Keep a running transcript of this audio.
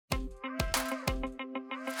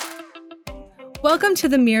Welcome to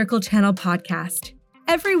the Miracle Channel podcast.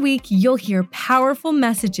 Every week, you'll hear powerful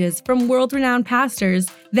messages from world-renowned pastors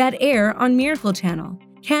that air on Miracle Channel,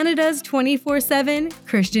 Canada's 24/7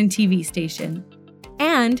 Christian TV station.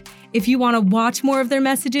 And if you want to watch more of their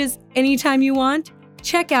messages anytime you want,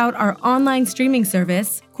 check out our online streaming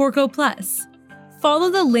service, Corco Plus. Follow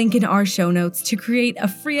the link in our show notes to create a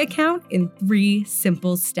free account in 3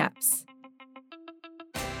 simple steps.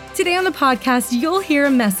 Today on the podcast, you'll hear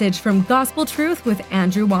a message from Gospel Truth with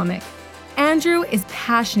Andrew Wommack. Andrew is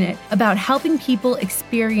passionate about helping people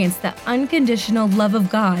experience the unconditional love of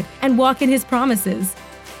God and walk in His promises.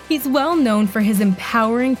 He's well known for his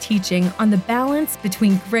empowering teaching on the balance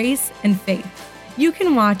between grace and faith. You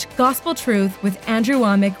can watch Gospel Truth with Andrew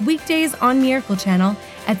Wommack weekdays on Miracle Channel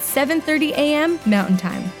at 7:30 a.m. Mountain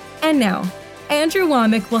Time. And now, Andrew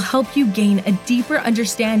Wommack will help you gain a deeper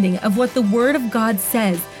understanding of what the Word of God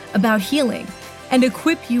says about healing and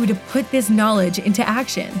equip you to put this knowledge into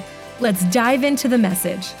action. Let's dive into the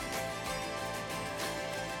message.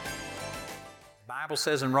 The Bible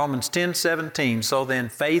says in Romans 10:17, so then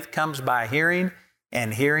faith comes by hearing,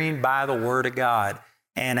 and hearing by the Word of God.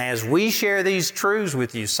 And as we share these truths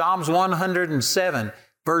with you, Psalms 107,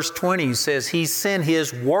 verse 20 says, He sent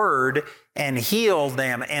His Word and healed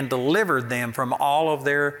them and delivered them from all of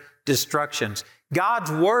their destructions.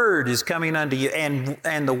 God's Word is coming unto you,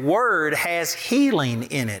 and the Word has healing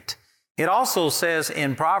in it. It also says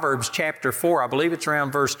in Proverbs chapter 4, I believe it's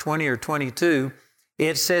around verse 20 or 22,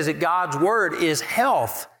 it says that God's Word is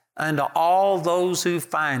health unto all those who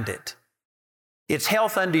find it. It's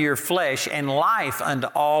health unto your flesh and life unto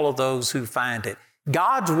all of those who find it.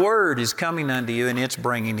 God's Word is coming unto you and it's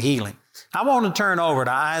bringing healing. I want to turn over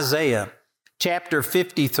to Isaiah chapter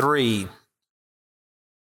 53.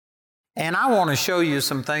 And I want to show you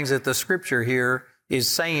some things that the Scripture here is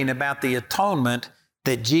saying about the atonement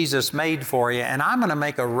that Jesus made for you. And I'm going to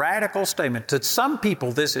make a radical statement. To some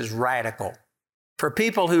people, this is radical. For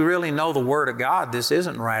people who really know the Word of God, this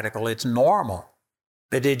isn't radical. It's normal.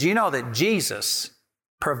 But did you know that Jesus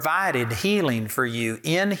provided healing for you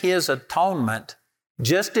in His atonement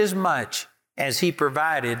just as much as He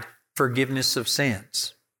provided forgiveness of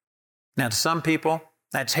sins? Now, to some people,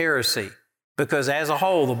 that's heresy, because as a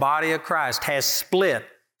whole, the body of Christ has split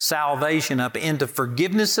salvation up into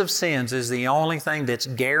forgiveness of sins is the only thing that's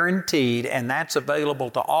guaranteed, and that's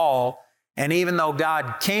available to all. And even though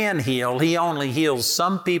God can heal, He only heals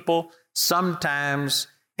some people sometimes,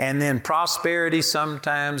 and then prosperity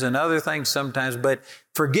sometimes, and other things sometimes. But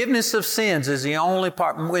forgiveness of sins is the only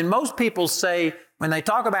part. When most people say, when they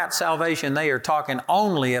talk about salvation, they are talking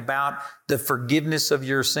only about the forgiveness of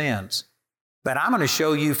your sins. But I'm going to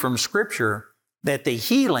show you from Scripture that the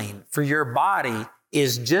healing for your body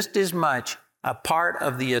is just as much a part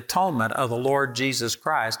of the atonement of the Lord Jesus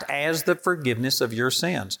Christ as the forgiveness of your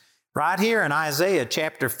sins. Right here in Isaiah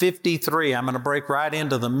chapter 53, I'm going to break right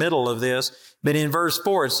into the middle of this, but in verse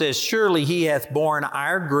 4 it says, surely He hath borne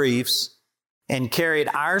our griefs and carried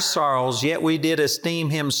our sorrows, yet we did esteem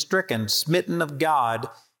Him stricken, smitten of God,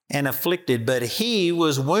 and afflicted. But He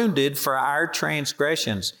was wounded for our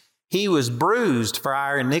transgressions. He was bruised for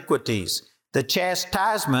our iniquities. The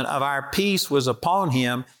chastisement of our peace was upon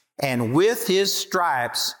Him, and with His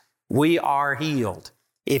stripes we are healed.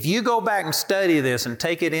 If you go back and study this and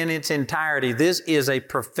take it in its entirety, this is a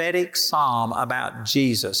prophetic psalm about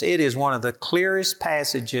Jesus. It is one of the clearest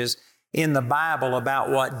passages in the Bible about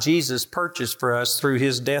what Jesus purchased for us through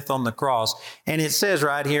His death on the cross. And it says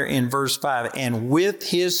right here in verse 5, and with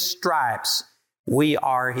His stripes we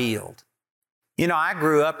are healed. You know, I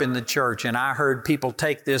grew up in the church and I heard people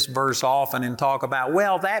take this verse often and talk about,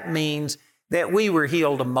 well, that means that we were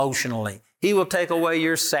healed emotionally. He will take away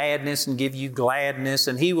your sadness and give you gladness,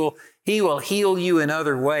 and He will heal you in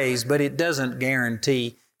other ways, but it doesn't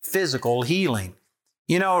guarantee physical healing.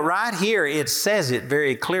 You know, right here it says it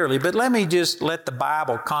very clearly, but let me just let the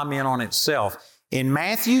Bible comment on itself. In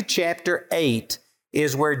Matthew chapter 8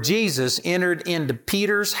 is where Jesus entered into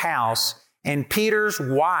Peter's house, and Peter's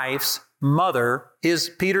wife's mother,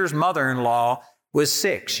 Peter's mother-in-law, was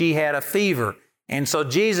sick. She had a fever. And so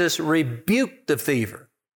Jesus rebuked the fever.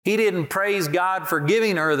 He didn't praise God for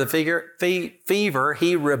giving her the fever.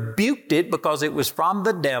 He rebuked it because it was from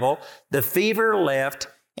the devil. The fever left.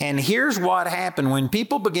 And here's what happened. When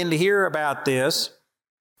people begin to hear about this,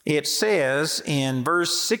 it says in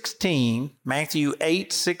verse 16, Matthew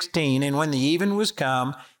 8:16, and when the even was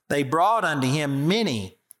come, they brought unto Him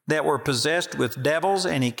many that were possessed with devils,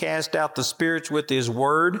 and He cast out the spirits with His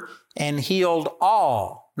word and healed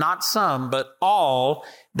all, not some, but all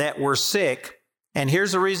that were sick. And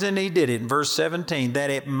here's the reason He did it in verse 17, that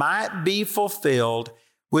it might be fulfilled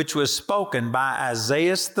which was spoken by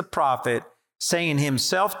Isaiah the prophet, saying,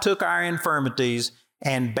 Himself took our infirmities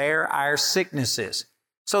and bare our sicknesses.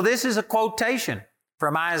 So this is a quotation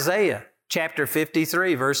from Isaiah chapter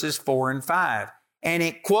 53, verses 4 and 5. And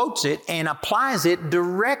it quotes it and applies it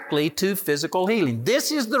directly to physical healing.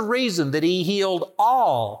 This is the reason that He healed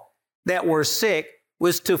all that were sick,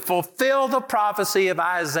 was to fulfill the prophecy of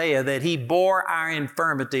Isaiah that He bore our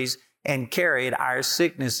infirmities and carried our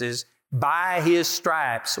sicknesses. By His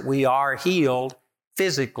stripes we are healed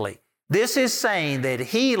physically. This is saying that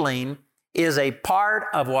healing is a part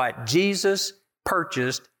of what Jesus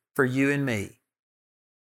purchased for you and me.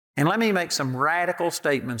 And let me make some radical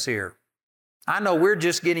statements here. I know we're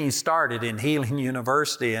just getting started in Healing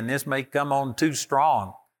University, and this may come on too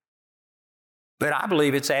strong, but I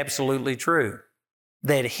believe it's absolutely true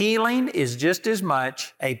that healing is just as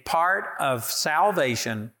much a part of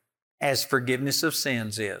salvation as forgiveness of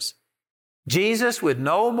sins is. Jesus would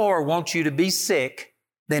no more want you to be sick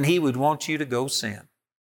than He would want you to go sin.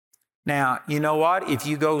 Now, you know what? If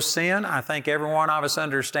you go sin, I think every one of us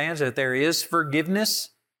understands that there is forgiveness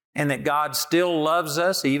and that God still loves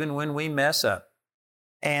us even when we mess up.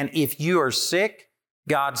 And if you are sick,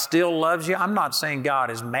 God still loves you. I'm not saying God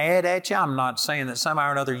is mad at you. I'm not saying that somehow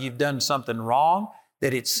or another you've done something wrong,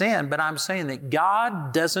 that it's sin, but I'm saying that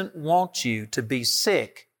God doesn't want you to be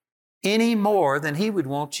sick any more than He would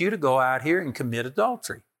want you to go out here and commit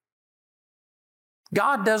adultery.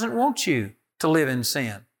 God doesn't want you to live in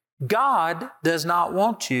sin. God does not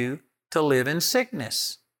want you to live in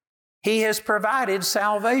sickness. He has provided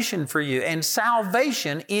salvation for you, and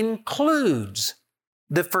salvation includes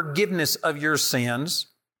the forgiveness of your sins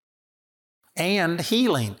and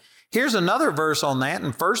healing. Here's another verse on that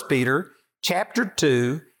in 1 Peter chapter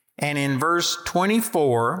 2, and in verse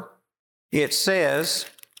 24, it says,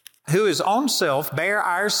 who His own self bare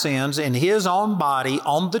our sins in His own body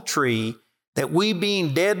on the tree, that we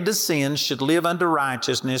being dead to sin should live unto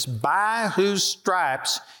righteousness, by whose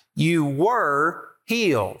stripes you were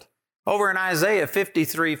healed. Over in Isaiah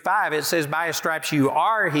 53:5, it says, by His stripes you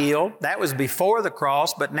are healed. That was before the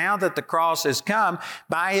cross, but now that the cross has come,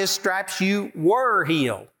 by His stripes you were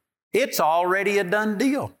healed. It's already a done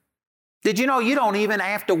deal. Did you know you don't even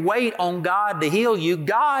have to wait on God to heal you?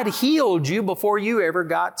 God healed you before you ever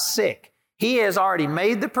got sick. He has already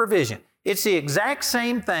made the provision. It's the exact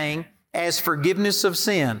same thing as forgiveness of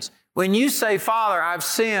sins. When you say, Father, I've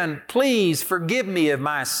sinned, please forgive me of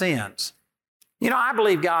my sins. You know, I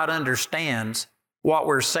believe God understands what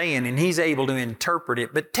we're saying and He's able to interpret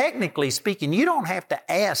it. But technically speaking, you don't have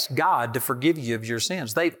to ask God to forgive you of your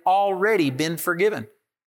sins. They've already been forgiven.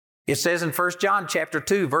 It says in 1 John chapter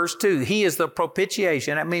 2, verse 2, He is the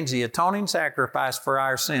propitiation. That means the atoning sacrifice for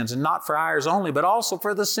our sins, and not for ours only, but also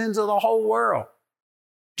for the sins of the whole world.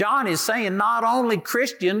 John is saying not only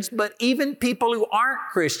Christians, but even people who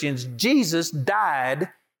aren't Christians, Jesus died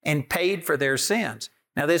and paid for their sins.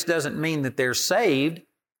 Now, this doesn't mean that they're saved,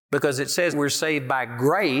 because it says we're saved by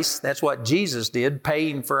grace. That's what Jesus did,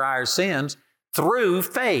 paying for our sins through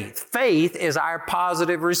faith. Faith is our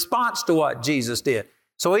positive response to what Jesus did.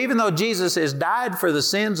 So even though Jesus has died for the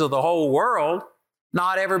sins of the whole world,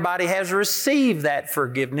 not everybody has received that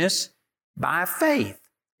forgiveness by faith.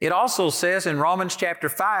 It also says in Romans chapter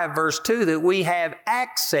 5, verse 2, that we have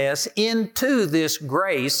access into this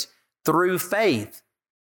grace through faith.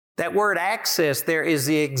 That word access there is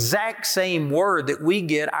the exact same word that we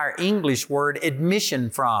get our English word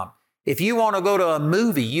admission from. If you want to go to a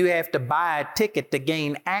movie, you have to buy a ticket to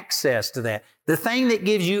gain access to that. The thing that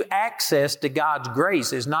gives you access to God's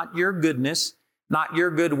grace is not your goodness, not your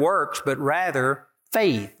good works, but rather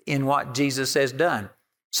faith in what Jesus has done.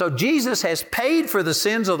 So Jesus has paid for the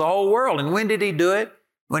sins of the whole world. And when did He do it?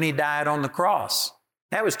 When He died on the cross.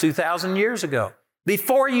 That was 2,000 years ago.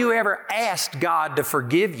 Before you ever asked God to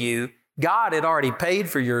forgive you, God had already paid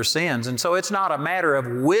for your sins. And so it's not a matter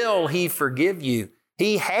of will He forgive you.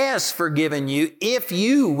 He has forgiven you if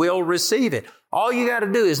you will receive it. All you got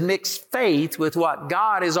to do is mix faith with what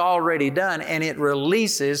God has already done, and it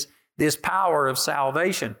releases this power of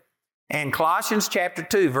salvation. And Colossians chapter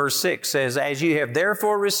 2, verse 6 says, as you have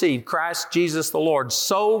therefore received Christ Jesus the Lord,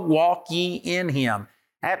 so walk ye in Him.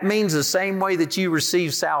 That means the same way that you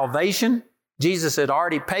receive salvation. Jesus had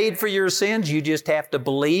already paid for your sins. You just have to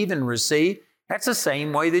believe and receive. That's the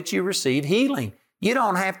same way that you receive healing. You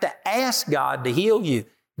don't have to ask God to heal you.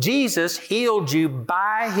 Jesus healed you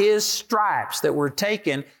by His stripes that were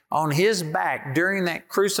taken on His back during that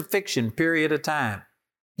crucifixion period of time.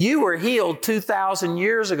 You were healed 2,000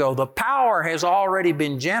 years ago. The power has already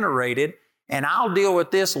been generated, and I'll deal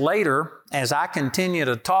with this later as I continue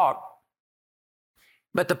to talk.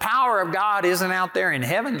 But the power of God isn't out there in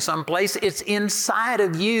heaven someplace. It's inside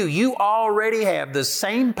of you. You already have the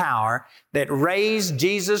same power that raised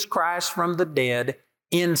Jesus Christ from the dead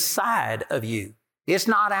inside of you. It's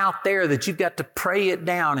not out there that you've got to pray it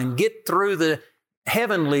down and get through the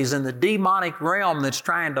heavenlies and the demonic realm that's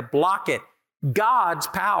trying to block it. God's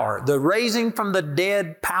power, the raising from the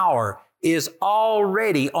dead power, is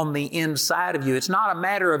already on the inside of you. It's not a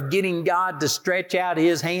matter of getting God to stretch out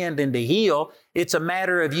His hand and to heal. It's a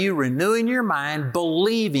matter of you renewing your mind,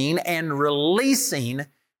 believing and releasing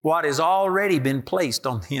what has already been placed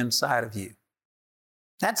on the inside of you.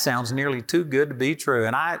 That sounds nearly too good to be true.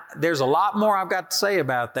 And there's a lot more I've got to say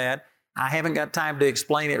about that. I haven't got time to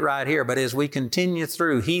explain it right here, but as we continue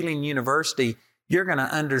through Healing University, you're going to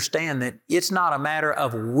understand that it's not a matter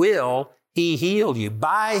of will He healed you.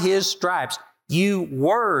 By His stripes, you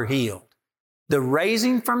were healed. The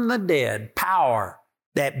raising from the dead power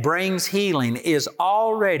that brings healing is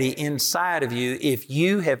already inside of you if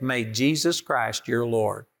you have made Jesus Christ your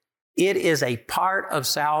Lord. It is a part of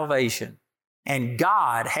salvation. And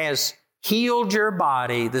God has healed your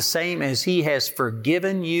body the same as He has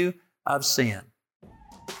forgiven you of sin.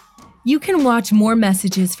 You can watch more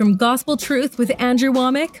messages from Gospel Truth with Andrew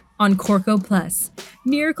Wommack on Corco Plus,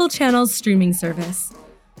 Miracle Channel's streaming service.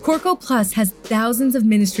 Corco Plus has thousands of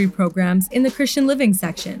ministry programs in the Christian Living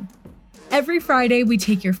section. Every Friday, we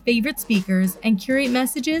take your favorite speakers and curate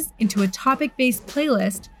messages into a topic-based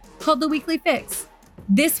playlist called The Weekly Fix.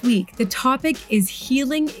 This week, the topic is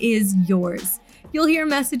Healing is Yours. You'll hear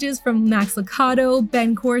messages from Max Lucado,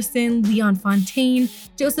 Ben Corson, Leon Fontaine,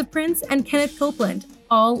 Joseph Prince, and Kenneth Copeland,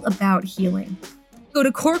 all about healing. Go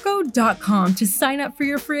to Corco.com to sign up for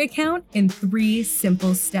your free account in 3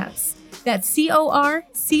 simple steps. That's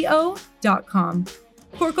CORCO.com.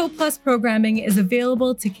 Corco Plus programming is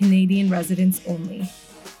available to Canadian residents only.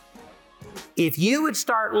 If you would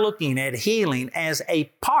start looking at healing as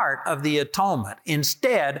a part of the atonement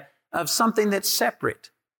instead of something that's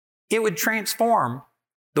separate, it would transform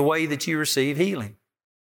the way that you receive healing.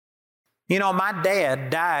 You know, my dad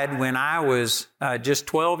died when I was just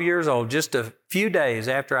 12 years old, just a few days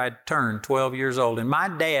after I turned 12 years old. And my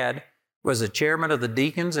dad was a chairman of the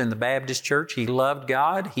deacons in the Baptist church. He loved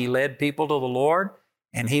God. He led people to the Lord,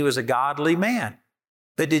 and he was a godly man.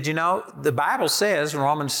 But did you know, the Bible says in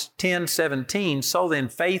Romans 10:17, so then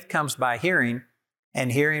faith comes by hearing,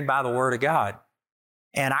 and hearing by the Word of God.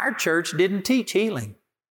 And our church didn't teach healing.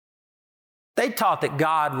 They taught that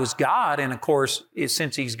God was God, and of course,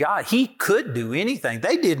 since He's God, He could do anything.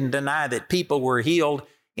 They didn't deny that people were healed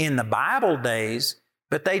in the Bible days,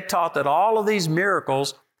 but they taught that all of these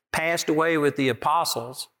miracles passed away with the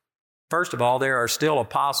apostles. First of all, there are still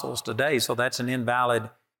apostles today, so that's an invalid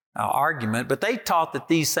argument. But they taught that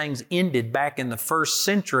these things ended back in the first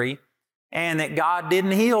century and that God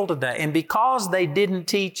didn't heal today. And because they didn't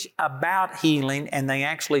teach about healing and they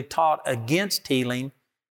actually taught against healing,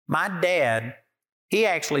 my dad, he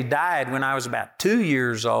actually died when I was about 2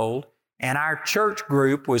 years old, and our church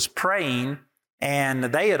group was praying, and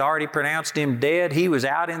they had already pronounced him dead. He was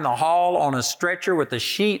out in the hall on a stretcher with a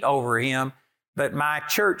sheet over him, but my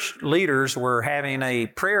church leaders were having a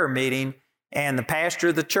prayer meeting, and the pastor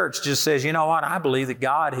of the church just says, you know what, I believe that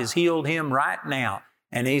God has healed him right now.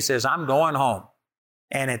 And he says, I'm going home.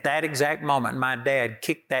 And at that exact moment, my dad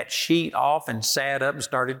kicked that sheet off and sat up and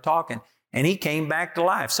started talking. And he came back to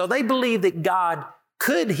life. So they believed that God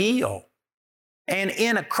could heal. And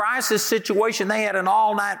in a crisis situation, they had an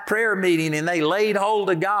all-night prayer meeting and they laid hold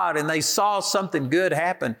of God and they saw something good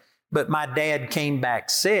happen. But my dad came back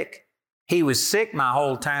sick. He was sick my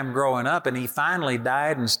whole time growing up, and he finally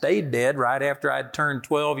died and stayed dead right after I'd turned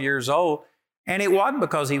 12 years old. And it wasn't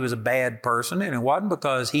because he was a bad person, and it wasn't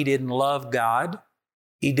because he didn't love God.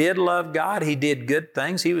 He did love God. He did good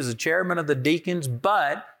things. He was the chairman of the deacons,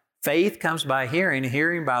 but faith comes by hearing,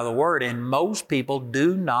 hearing by the Word, and most people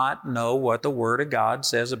do not know what the Word of God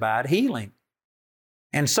says about healing.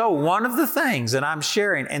 And so one of the things that I'm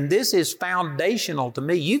sharing, and this is foundational to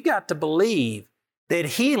me, you've got to believe that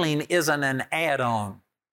healing isn't an add-on.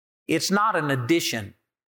 It's not an addition.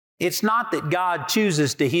 It's not that God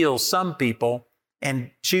chooses to heal some people and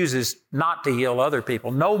chooses not to heal other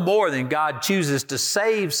people. No more than God chooses to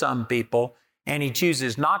save some people and He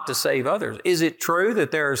chooses not to save others. Is it true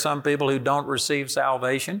that there are some people who don't receive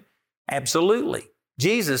salvation? Absolutely.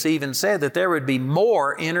 Jesus even said that there would be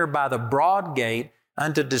more enter by the broad gate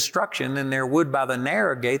unto destruction than there would by the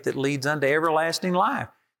narrow gate that leads unto everlasting life.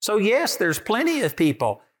 So yes, there's plenty of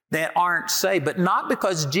people that aren't saved, but not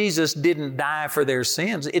because Jesus didn't die for their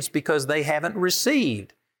sins. It's because they haven't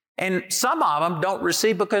received And some of them don't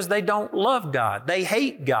receive because they don't love God. They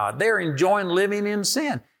hate God. They're enjoying living in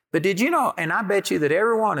sin. But did you know, and I bet you that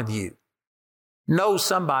every one of you knows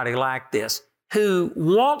somebody like this who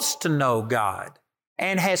wants to know God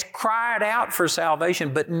and has cried out for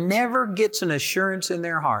salvation, but never gets an assurance in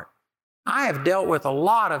their heart. I have dealt with a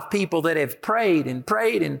lot of people that have prayed and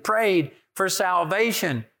prayed and prayed for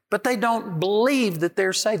salvation, but they don't believe that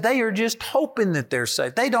they're saved. They are just hoping that they're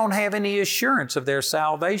saved. They don't have any assurance of their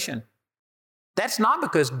salvation. That's not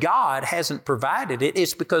because God hasn't provided it.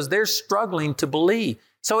 It's because they're struggling to believe.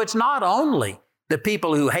 So it's not only the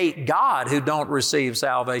people who hate God who don't receive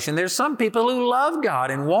salvation. There's some people who love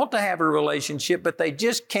God and want to have a relationship, but they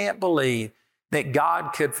just can't believe that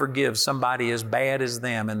God could forgive somebody as bad as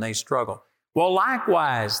them, and they struggle. Well,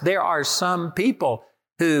 likewise, there are some people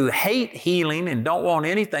who hate healing and don't want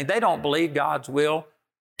anything. They don't believe God's will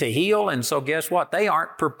to heal, and so guess what? They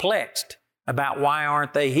aren't perplexed about why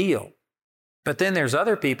aren't they healed. But then there's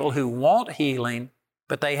other people who want healing,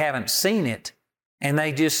 but they haven't seen it, and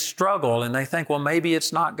they just struggle, and they think, well, maybe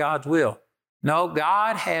it's not God's will. No,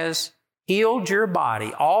 God has healed your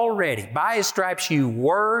body already. By His stripes you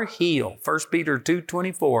were healed. 1 Peter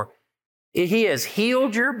 2:24. He has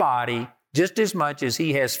healed your body just as much as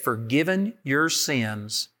He has forgiven your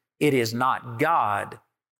sins. It is not God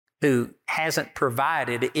who hasn't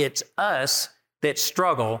provided. It's us that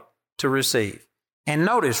struggle to receive. And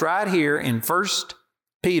notice right here in 1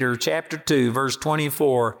 Peter chapter 2, verse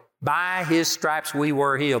 24, by His stripes we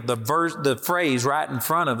were healed. The phrase right in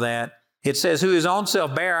front of that, it says, who His own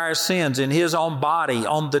self bare our sins in His own body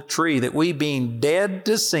on the tree, that we being dead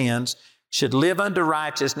to sins should live unto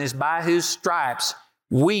righteousness, by whose stripes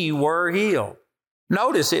we were healed.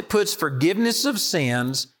 Notice it puts forgiveness of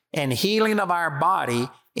sins and healing of our body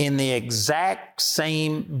in the exact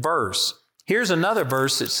same verse. Here's another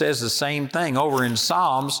verse that says the same thing over in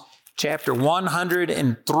Psalms chapter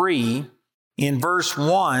 103. In verse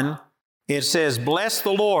 1, it says, bless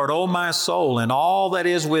the Lord, O my soul, and all that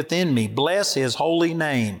is within me. Bless His holy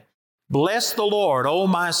name. Bless the Lord, O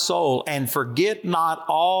my soul, and forget not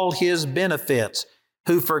all His benefits,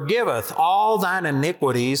 who forgiveth all thine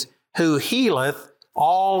iniquities, who healeth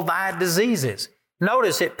all thy diseases.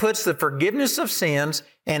 Notice it puts the forgiveness of sins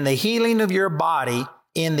and the healing of your body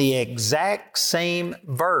in the exact same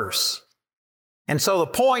verse. And so the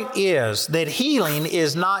point is that healing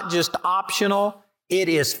is not just optional, it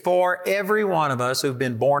is for every one of us who've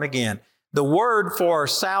been born again. The word for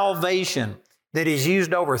salvation that is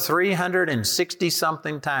used over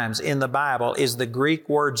 360-something times in the Bible is the Greek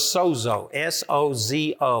word sozo,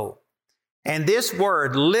 S-O-Z-O. And this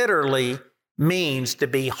word literally means to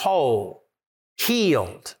be whole,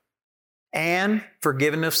 healed, and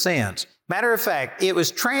forgiven of sins. Matter of fact, it was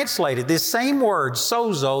translated, this same word,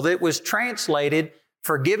 sozo, that was translated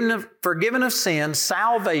forgiven of sins,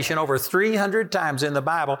 salvation, over 300 times in the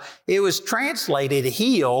Bible. It was translated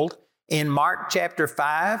healed in Mark chapter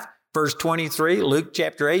 5, verse 23, Luke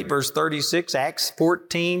chapter 8, verse 36, Acts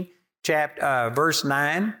 14, verse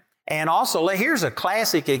 9. And also, here's a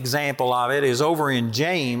classic example of it, is over in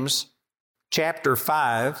James chapter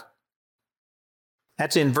 5.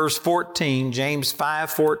 That's in verse 14, James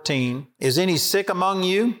 5:14. Is any sick among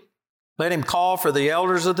you? Let him call for the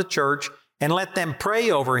elders of the church, and let them pray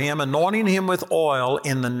over him, anointing him with oil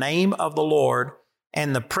in the name of the Lord,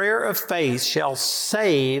 and the prayer of faith shall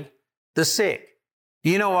save the sick. Do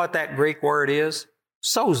you know what that Greek word is?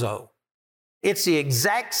 Sozo. It's the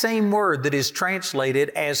exact same word that is translated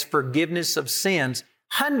as forgiveness of sins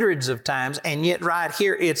hundreds of times, and yet right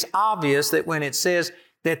here it's obvious that when it says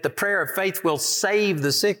that the prayer of faith will save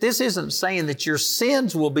the sick, this isn't saying that your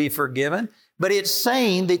sins will be forgiven, but it's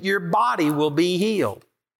saying that your body will be healed.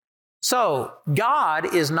 So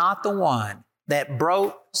God is not the one that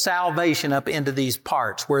broke salvation up into these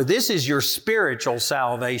parts, where this is your spiritual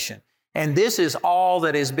salvation. And this is all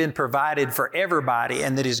that has been provided for everybody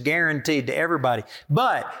and that is guaranteed to everybody.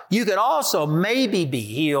 But you could also maybe be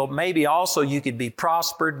healed. Maybe also you could be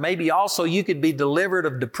prospered. Maybe also you could be delivered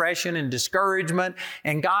of depression and discouragement,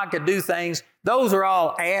 and God could do things. Those are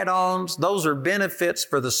all add-ons. Those are benefits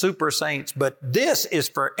for the super saints. But this is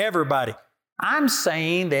for everybody. I'm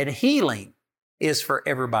saying that healing is for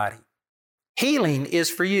everybody. Healing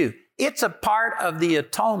is for you. It's a part of the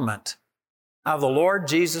atonement of the Lord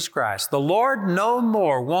Jesus Christ. The Lord no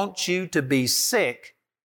more wants you to be sick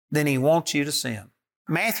than He wants you to sin.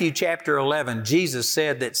 Matthew chapter 11, Jesus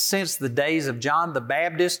said that since the days of John the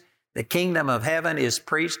Baptist, the kingdom of heaven is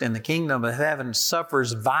preached, and the kingdom of heaven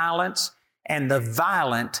suffers violence, and the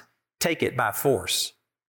violent take it by force.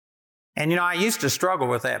 And I used to struggle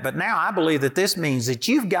with that, but now I believe that this means that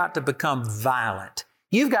you've got to become violent.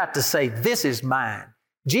 You've got to say, this is mine.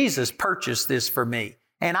 Jesus purchased this for me,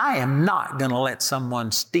 and I am not going to let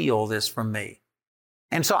someone steal this from me.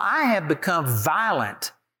 And so I have become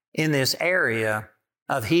violent in this area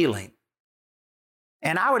of healing.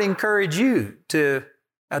 And I would encourage you to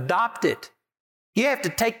adopt it. You have to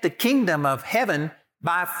take the kingdom of heaven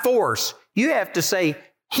by force. You have to say,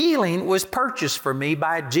 healing was purchased for me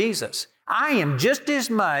by Jesus. I am just as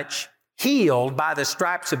much healed by the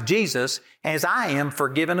stripes of Jesus as I am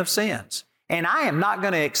forgiven of sins. And I am not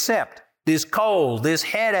going to accept this cold, this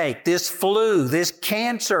headache, this flu, this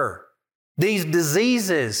cancer, these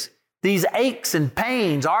diseases, these aches and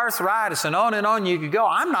pains, arthritis, and on you could go.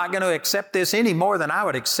 I'm not going to accept this any more than I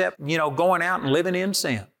would accept, going out and living in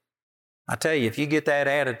sin. I tell you, if you get that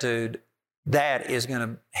attitude, that is going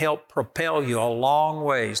to help propel you a long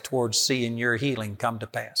ways towards seeing your healing come to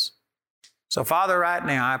pass. So, Father, right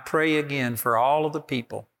now, I pray again for all of the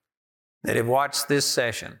people that have watched this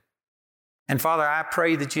session. And, Father, I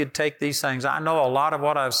pray that you'd take these things. I know a lot of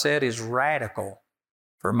what I've said is radical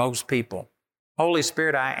for most people. Holy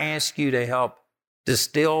Spirit, I ask you to help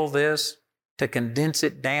distill this, to condense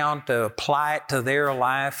it down, to apply it to their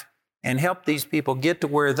life, and help these people get to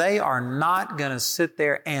where they are not going to sit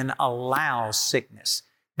there and allow sickness.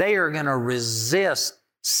 They are going to resist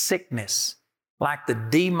sickness like the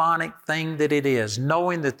demonic thing that it is,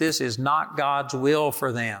 knowing that this is not God's will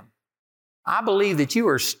for them. I believe that you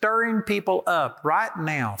are stirring people up right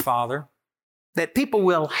now, Father, that people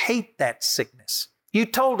will hate that sickness. You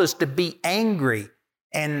told us to be angry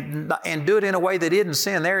and do it in a way that isn't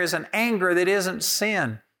sin. There is an anger that isn't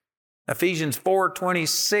sin. Ephesians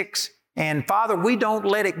 4:26. And Father, we don't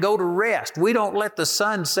let it go to rest. We don't let the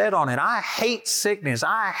sun set on it. I hate sickness.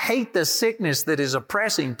 I hate the sickness that is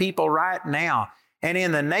oppressing people right now. And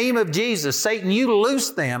in the name of Jesus, Satan, you loose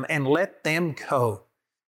them and let them go.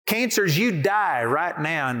 Cancers, you die right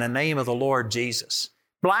now in the name of the Lord Jesus.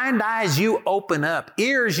 Blind eyes, you open up.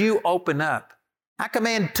 Ears, you open up. I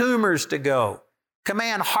command tumors to go.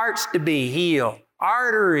 Command hearts to be healed.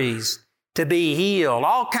 Arteries to be healed.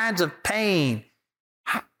 All kinds of pain.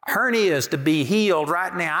 Hernias to be healed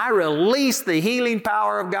right now. I release the healing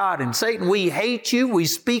power of God. And Satan, we hate you. We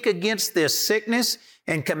speak against this sickness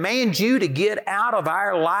and command you to get out of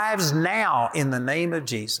our lives now in the name of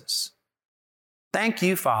Jesus. Thank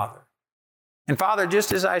you, Father. And Father,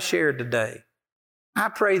 just as I shared today, I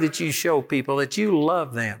pray that you show people that you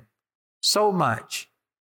love them so much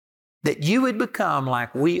that you would become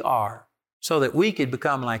like we are so that we could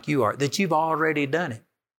become like you are, that you've already done it.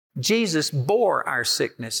 Jesus bore our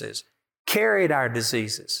sicknesses, carried our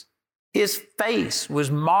diseases. His face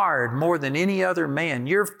was marred more than any other man.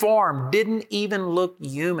 Your form didn't even look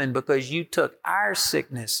human because you took our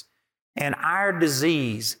sickness and our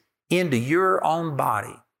disease into your own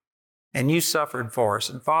body and you suffered for us.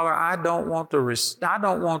 And Father, I don't want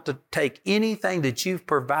to take anything that you've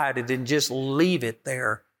provided and just leave it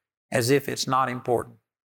there as if it's not important.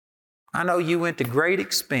 I know you went to great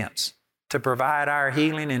expense to provide our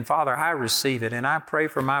healing. And Father, I receive it. And I pray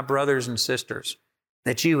for my brothers and sisters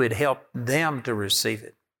that you would help them to receive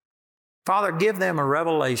it. Father, give them a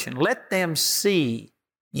revelation. Let them see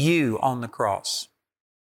you on the cross.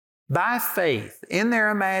 By faith, in their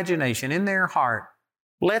imagination, in their heart,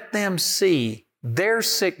 let them see their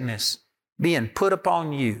sickness being put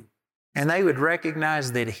upon you. And they would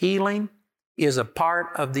recognize that healing is a part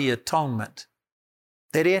of the atonement,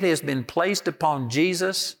 that it has been placed upon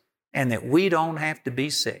Jesus and that we don't have to be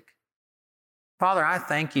sick. Father, I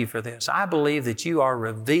thank you for this. I believe that you are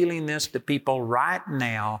revealing this to people right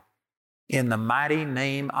now in the mighty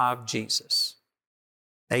name of Jesus.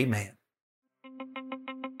 Amen.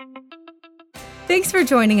 Thanks for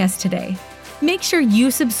joining us today. Make sure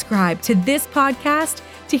you subscribe to this podcast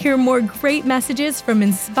to hear more great messages from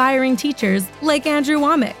inspiring teachers like Andrew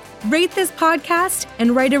Wommack. Rate this podcast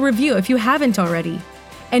and write a review if you haven't already.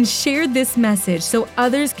 And share this message so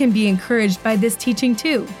others can be encouraged by this teaching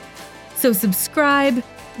too. So subscribe,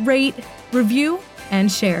 rate, review, and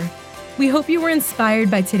share. We hope you were inspired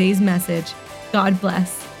by today's message. God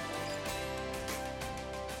bless.